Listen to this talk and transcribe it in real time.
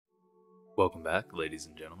Welcome back, ladies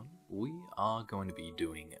and gentlemen. We are going to be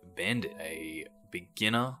doing Bandit, a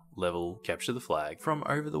beginner level capture the flag from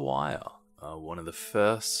Over the Wire. One of the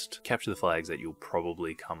first capture the flags that you'll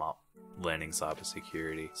probably come up learning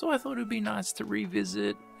cybersecurity. So I thought it'd be nice to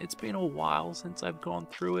revisit. It's been a while since I've gone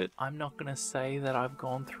through it. I'm not gonna say that I've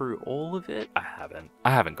gone through all of it. I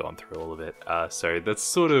haven't gone through all of it. So that's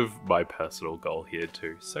sort of my personal goal here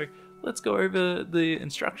too. So let's go over the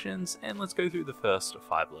instructions and let's go through the first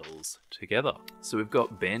 5 levels together. So we've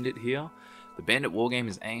got Bandit here. The Bandit wargame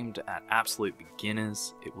is aimed at absolute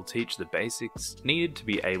beginners. It will teach the basics needed to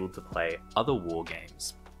be able to play other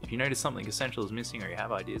wargames. If you notice something essential is missing or you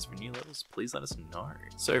have ideas for new levels, please let us know.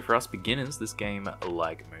 So for us beginners, this game,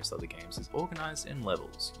 like most other games, is organized in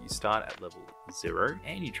levels. You start at level 0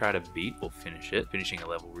 and you try to beat or finish it. Finishing a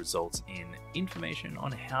level results in information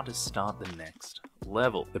on how to start the next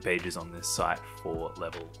level. The pages on this site for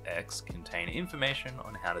level X contain information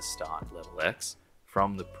on how to start level X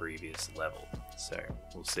from the previous level. So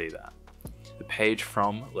we'll see that. The page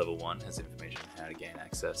from level 1 has information on how to gain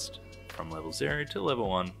access from level 0 to level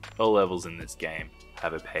 1. All levels in this game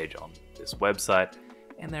have a page on this website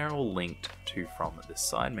and they're all linked to from the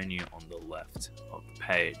side menu on the left of the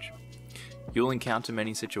page. You'll encounter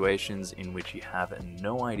many situations in which you have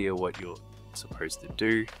no idea what you're supposed to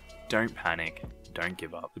do. Don't panic, don't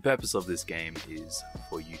give up. The purpose of this game is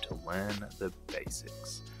for you to learn the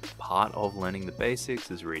basics. Part of learning the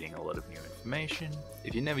basics is reading a lot of new information.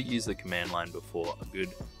 If you never used the command line before, a good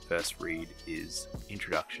first read is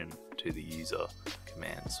Introduction to the User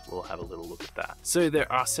commands. We'll have a little look at that. So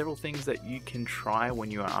there are several things that you can try when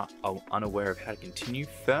you are unaware of how to continue.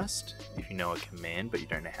 First, if you know a command but you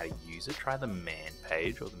don't know how to use it, try the man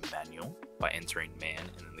page or the manual by entering man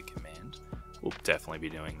and then the command. We'll definitely be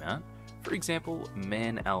doing that. For example,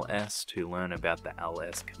 man ls to learn about the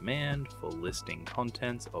ls command for listing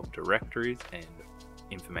contents of directories and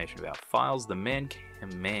information about files. The man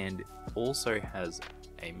command also has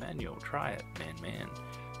a manual. Try it, man,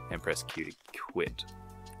 and press Q to quit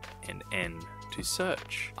and N to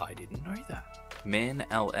search. I didn't know that. Man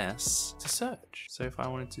ls to search. So if I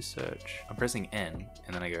wanted to search, I'm pressing N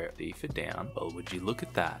and then I go D for down. Well, would you look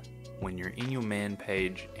at that? When you're in your man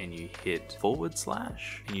page and you hit / and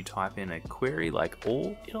you type in a query like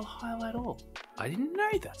all, it'll highlight all. I didn't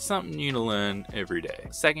know that. Something new to learn every day.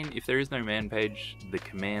 Second, if there is no man page, the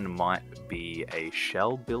command might be a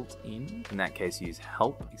shell built in. In that case, use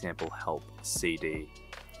help, example help cd.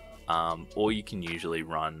 Or you can usually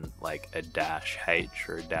run like a -h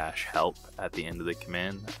or a -help at the end of the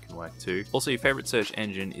command. That can work too. Also, your favorite search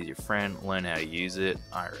engine is your friend. Learn how to use it.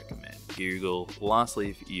 I recommend Google.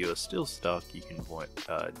 Lastly, if you're still stuck, you can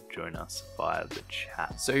join us via the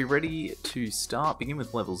chat. So ready to start? Begin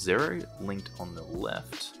with level 0, linked on the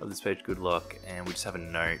left of this page. Good luck. And we just have a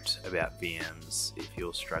note about VMs if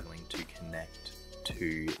you're struggling to connect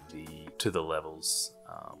to the levels.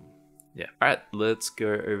 Yeah. Alright, let's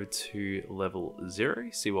go over to level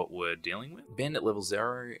 0, see what we're dealing with. Bandit level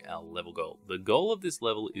 0, our level goal. The goal of this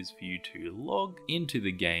level is for you to log into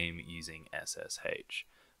the game using SSH.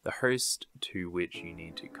 The host to which you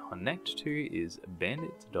need to connect to is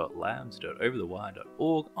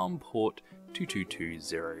bandit.labs.overthewire.org on port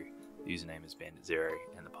 2220. The username is bandit0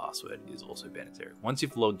 and the password is also bandit0. Once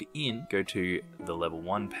you've logged in, go to the level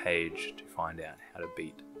 1 page to find out how to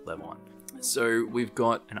beat level 1. So we've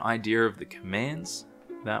got an idea of the commands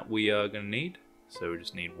that we are going to need. So we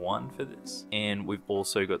just need one for this. And we've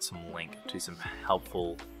also got some link to some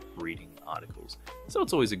helpful reading articles. So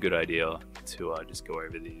it's always a good idea to just go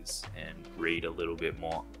over these and read a little bit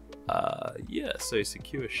more. Yeah, so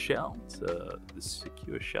secure shell. So the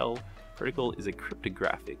secure shell protocol is a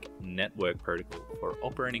cryptographic network protocol for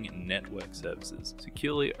operating network services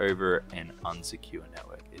securely over an unsecure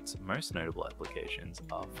network. Its most notable applications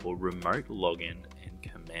are for remote login and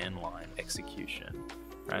command line execution,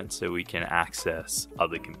 right? So we can access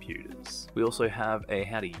other computers. We also have a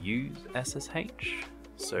how to use SSH,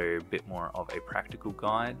 so a bit more of a practical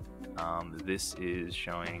guide. This is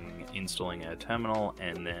showing installing a terminal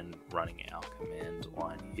and then running our command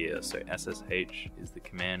line here. So SSH is the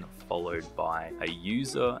command followed by a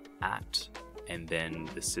user at and then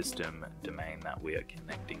the system domain that we are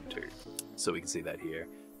connecting to. So we can see that here,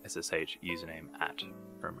 SSH username at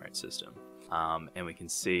remote system. And we can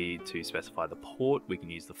see to specify the port, we can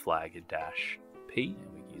use the flag -p and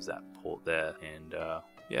we can use that port there. And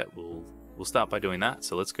yeah, we'll start by doing that.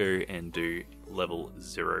 So let's go and do level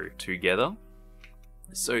 0 together.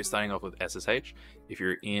 So starting off with SSH, if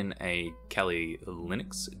you're in a Kali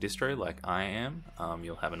Linux distro like I am,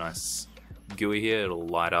 you'll have a nice GUI here, it'll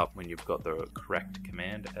light up when you've got the correct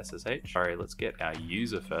command, SSH. Alright, let's get our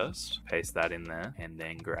user first, paste that in there, and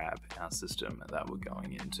then grab our system that we're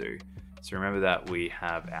going into. So remember that we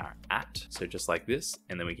have our @ so just like this,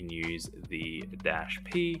 and then we can use the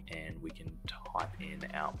 -p and we can type in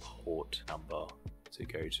our port number to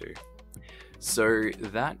go to. So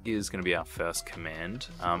that is going to be our first command.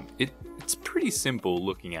 It's pretty simple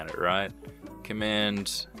looking at it, right?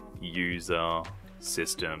 Command, user,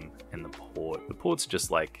 system, and the port. The port's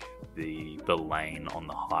just like the lane on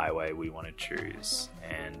the highway we want to choose,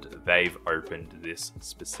 and they've opened this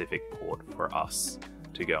specific port for us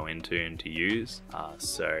to go into and to use,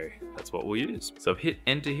 so that's what we'll use. So I've hit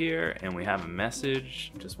enter here and we have a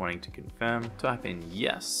message just wanting to confirm. Type in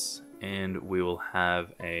yes and we will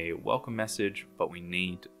have a welcome message, but we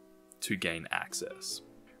need to gain access.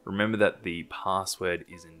 Remember that the password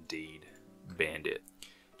is indeed Bandit.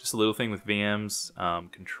 Just a little thing with VMs,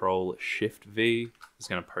 Control-Shift-V is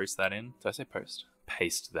going to post that in. Did I say post?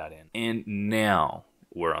 Paste that in. And now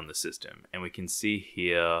we're on the system, and we can see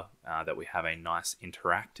here that we have a nice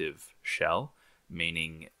interactive shell,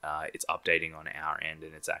 meaning it's updating on our end,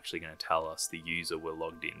 and it's actually going to tell us the user we're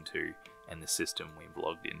logged into and the system we've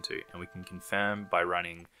logged into. And we can confirm by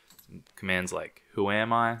running commands like who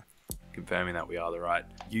am I, confirming that we are the right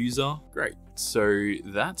user. Great. So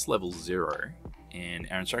that's level 0. And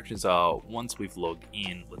our instructions are, once we've logged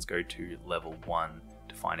in, let's go to level 1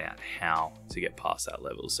 to find out how to get past that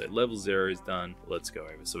level. So level 0 is done. Let's go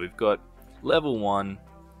over. So we've got level 1.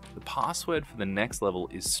 The password for the next level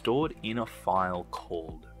is stored in a file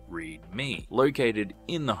called readme, located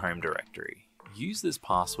in the home directory. Use this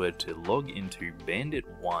password to log into Bandit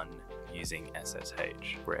 1 using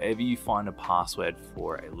SSH. Wherever you find a password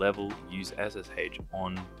for a level, use SSH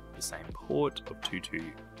on the same port of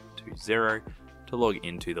 2220 to log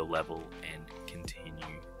into the level and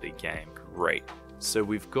continue the game. Great. So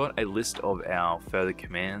we've got a list of our further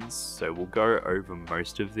commands. So we'll go over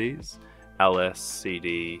most of these. ls,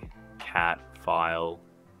 cd, cat, file,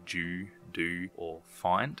 do, or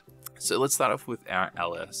find. So let's start off with our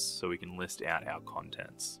ls so we can list out our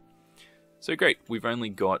contents. So great, we've only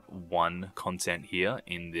got one content here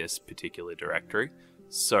in this particular directory.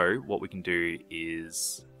 So what we can do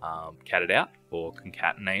is cat it out or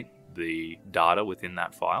concatenate the data within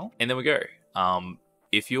that file, and then we go.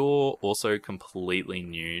 If you're also completely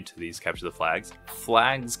new to these capture the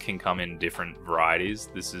flags can come in different varieties.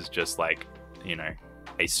 This is just like, you know,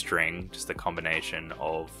 a string, just a combination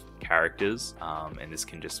of characters, and this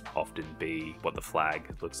can just often be what the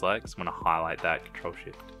flag looks like. So I'm going to highlight that,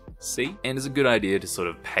 Control-Shift-C, and it's a good idea to sort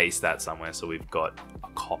of paste that somewhere so we've got a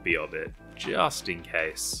copy of it just in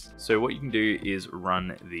case. So what you can do is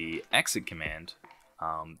run the exit command.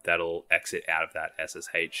 That'll exit out of that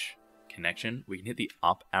SSH connection. We can hit the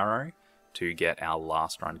up arrow to get our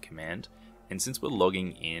last run command. And since we're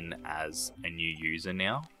logging in as a new user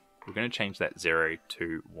now, we're going to change that 0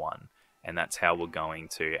 to 1. And that's how we're going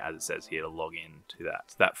to, as it says here, to log in to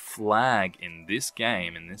that. So that flag in this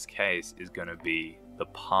game, in this case, is going to be the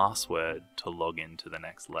password to log into the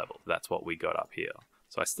next level. That's what we got up here.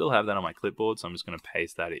 So I still have that on my clipboard, so I'm just going to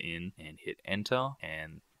paste that in and hit enter,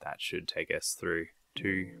 and that should take us through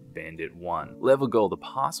to Bandit 1. Level goal, the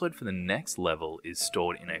password for the next level is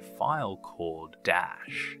stored in a file called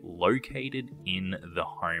dash, located in the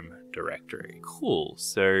home directory. Cool,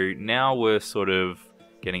 so now we're sort of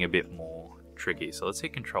getting a bit more tricky. So let's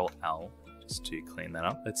hit Control-L just to clean that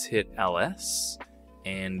up. Let's hit ls,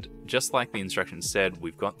 and just like the instructions said,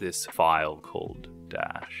 we've got this file called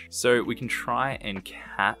dash. So we can try and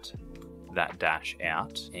cat that dash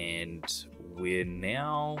out, and we're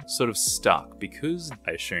now sort of stuck because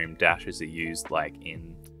I assume dashes are used like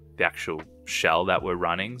in the actual shell that we're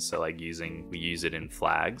running. So like we use it in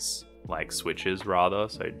flags, like switches rather.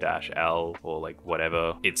 So -L or like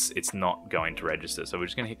whatever, it's not going to register. So we're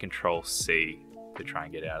just gonna hit Control-C to try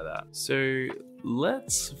and get out of that. So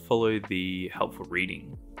let's follow the helpful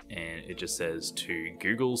reading, and it just says to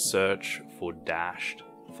Google search for dashed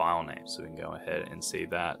file name. So we can go ahead and see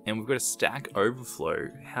that. And we've got a Stack Overflow,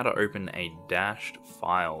 how to open a dashed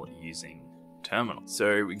file using terminal.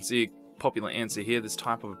 So we can see a popular answer here. This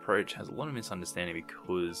type of approach has a lot of misunderstanding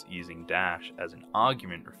because using dash as an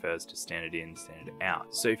argument refers to standard in, standard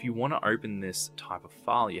out. So if you want to open this type of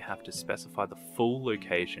file, you have to specify the full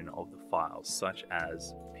location of the file, such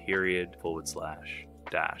as period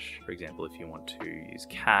 / dash. For example, if you want to use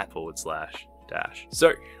cat / dash.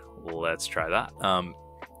 So let's try that.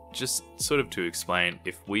 Just sort of to explain,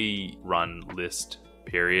 if we run list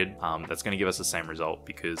period, that's going to give us the same result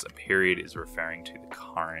because a period is referring to the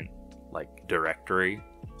current like directory.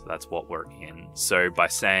 So that's what we're in. So by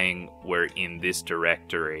saying we're in this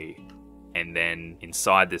directory, and then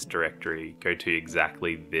inside this directory, go to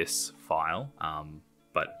exactly this file,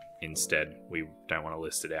 but instead we don't want to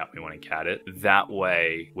list it out, we want to cat it. That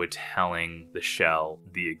way we're telling the shell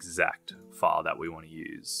the exact file that we want to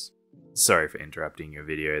use. Sorry for interrupting your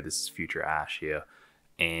video, this is Future Ash here.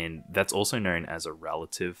 And that's also known as a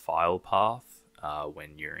relative file path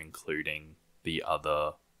when you're including the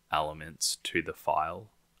other elements to the file.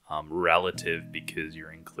 Relative because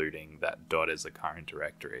you're including that dot as a current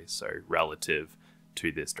directory, so relative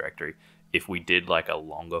to this directory. If we did like a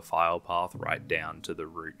longer file path right down to the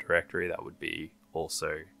root directory, that would be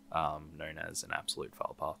also known as an absolute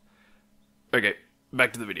file path. Okay,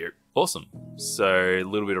 back to the video. Awesome. So a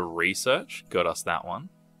little bit of research got us that one.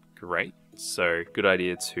 Great. So good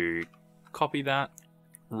idea to copy that,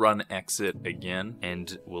 run exit again,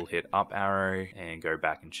 and we'll hit up arrow and go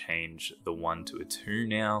back and change the 1 to a 2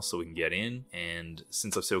 now so we can get in. And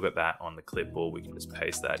since I've still got that on the clipboard, we can just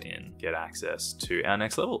paste that in, get access to our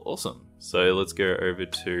next level. Awesome. So let's go over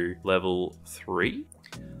to level 3.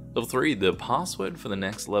 Level 3, the password for the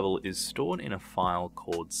next level is stored in a file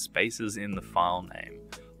called spaces in the file name,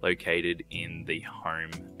 located in the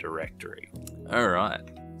home directory. All right.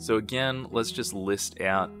 So again, let's just list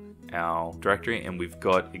out our directory, and we've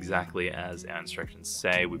got exactly as our instructions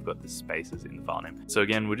say, we've got the spaces in the file name. So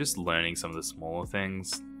again, we're just learning some of the smaller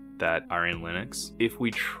things that are in Linux. If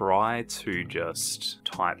we try to just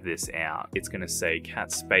type this out, it's going to say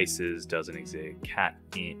cat spaces doesn't exist,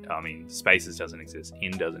 spaces doesn't exist,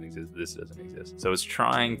 in doesn't exist, this doesn't exist. So it's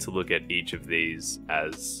trying to look at each of these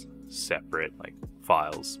as separate like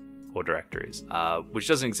files or directories, which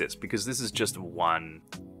doesn't exist because this is just one.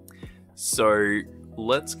 So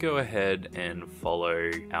let's go ahead and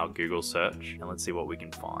follow our Google search and let's see what we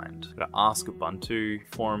can find. Got an Ask Ubuntu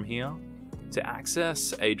forum here. To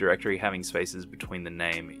access a directory having spaces between the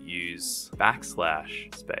name, use /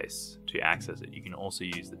 space to access it. You can also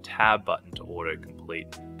use the tab button to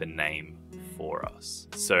auto-complete the name for us.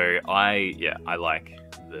 So I like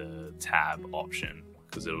the tab option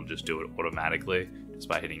because it'll just do it automatically just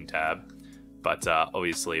by hitting tab. But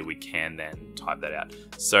obviously we can then type that out.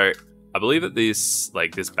 So I believe that this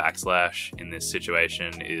 / in this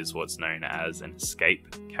situation is what's known as an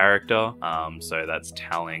escape character. So that's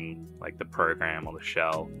telling like the program or the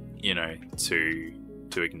shell, you know, to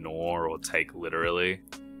ignore or take literally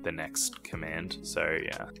the next command. So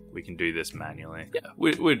yeah, we can do this manually,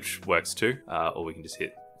 which works too. Or we can just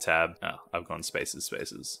hit tab. I've gone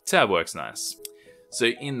spaces. Tab works nice. So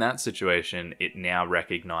in that situation, it now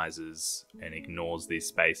recognizes and ignores these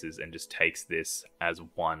spaces and just takes this as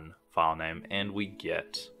one file name, and we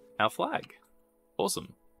get our flag.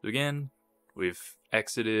 Awesome. So again, we've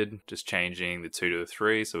exited, just changing the 2 to a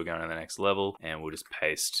 3, so we're going to the next level, and we'll just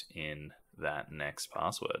paste in that next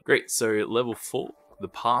password. Great, so level 4, the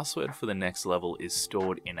password for the next level is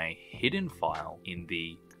stored in a hidden file in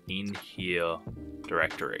the in here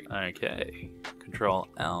directory. Okay, Control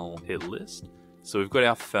L, hit list. So we've got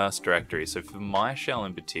our first directory. So for my shell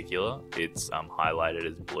in particular, it's highlighted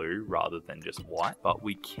as blue rather than just white, but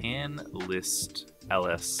we can list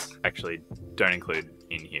ls, actually don't include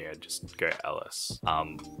in here, just go ls.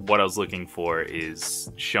 What I was looking for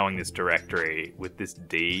is showing this directory with this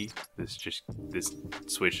D, this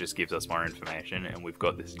switch just gives us more information, and we've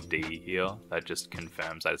got this D here that just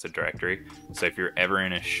confirms that it's a directory. So if you're ever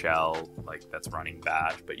in a shell like that's running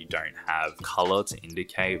bash, but you don't have color to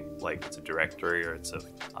indicate like it's a directory or it's a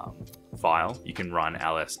file, you can run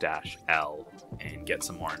ls-l and get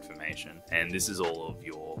some more information. And this is all of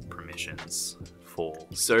your permissions for.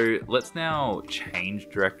 So let's now change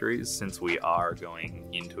directories. Since we are going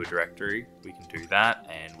into a directory, we can do that,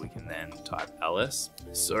 and we can then type ls.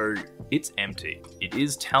 So it's empty. It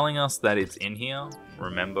is telling us that it's in here.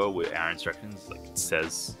 Remember with our instructions, like it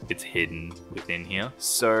says it's hidden within here.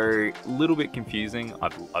 So a little bit confusing.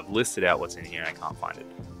 I've listed out what's in here and I can't find it.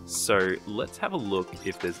 So let's have a look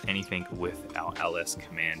if there's anything with our ls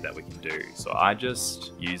command that we can do. So I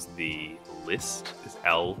just use the list, this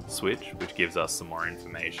L switch, which gives us some more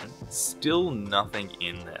information. Still nothing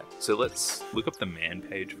in there. So let's look up the man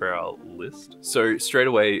page for our list. So straight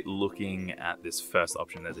away, looking at this first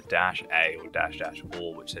option, there's a -a or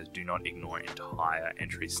 --all, which says do not ignore entire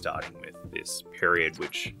entry starting with this period,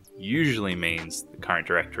 which usually means the current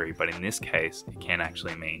directory, but in this case, it can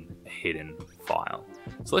actually mean a hidden file.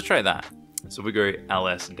 So let's try that. So we go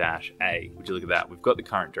ls-a, would you look at that? We've got the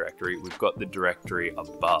current directory, we've got the directory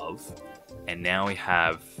above, and now we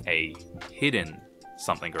have a hidden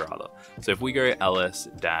something or other. So if we go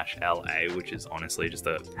ls-la, which is honestly just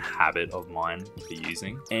a habit of mine for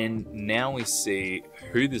using, and now we see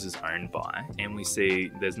who this is owned by, and we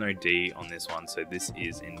see there's no D on this one, so this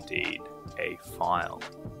is indeed a file.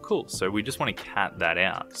 Cool, so we just want to cat that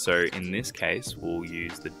out. So in this case, we'll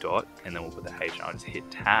use the dot and then we'll put the H and I'll just hit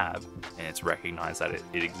tab and it's recognized that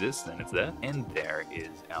it exists and it's there. And there is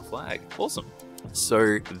our flag. Awesome.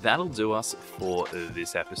 So that'll do us for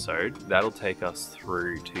this episode. That'll take us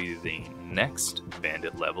through to the next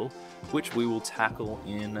Bandit level, which we will tackle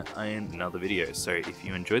in another video. So if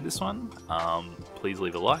you enjoyed this one, please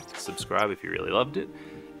leave a like, subscribe if you really loved it.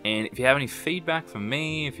 And if you have any feedback for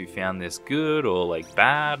me, if you found this good or like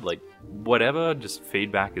bad, like whatever, just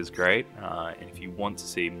feedback is great. And if you want to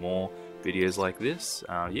see more videos like this,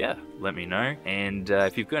 yeah, let me know. And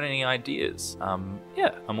if you've got any ideas,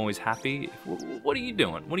 yeah, I'm always happy. What are you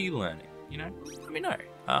doing? What are you learning? You know, let me know.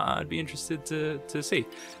 I'd be interested to see.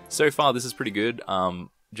 So far, this is pretty good.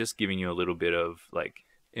 Just giving you a little bit of like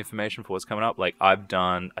information for what's coming up. Like I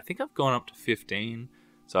think I've gone up to 15.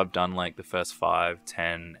 So I've done like the first 5,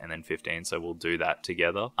 10, and then 15. So we'll do that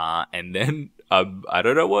together. And then I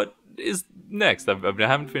don't know what is next. I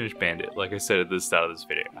haven't finished Bandit. Like I said at the start of this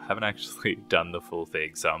video, I haven't actually done the full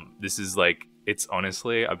thing. So this is like, it's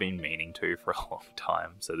honestly, I've been meaning to for a long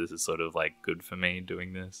time. So this is sort of like good for me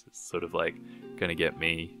doing this. It's sort of like gonna get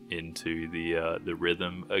me into the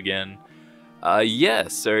rhythm again. Yeah,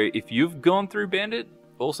 so if you've gone through Bandit,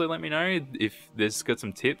 also let me know if this got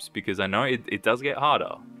some tips, because I know it does get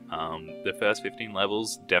harder. The first 15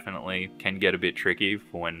 levels definitely can get a bit tricky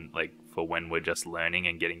for when we're just learning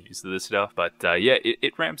and getting used to this stuff. But yeah,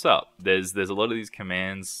 it ramps up. There's a lot of these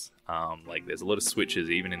commands, like there's a lot of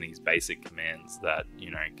switches even in these basic commands that,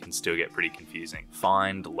 you know, can still get pretty confusing.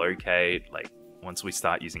 Find, locate, like once we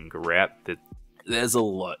start using grep, there's a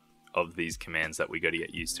lot of these commands that we got to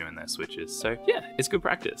get used to in their switches. So yeah, it's good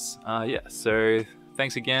practice. Yeah, so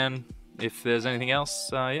thanks again. If there's anything else,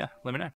 yeah, let me know.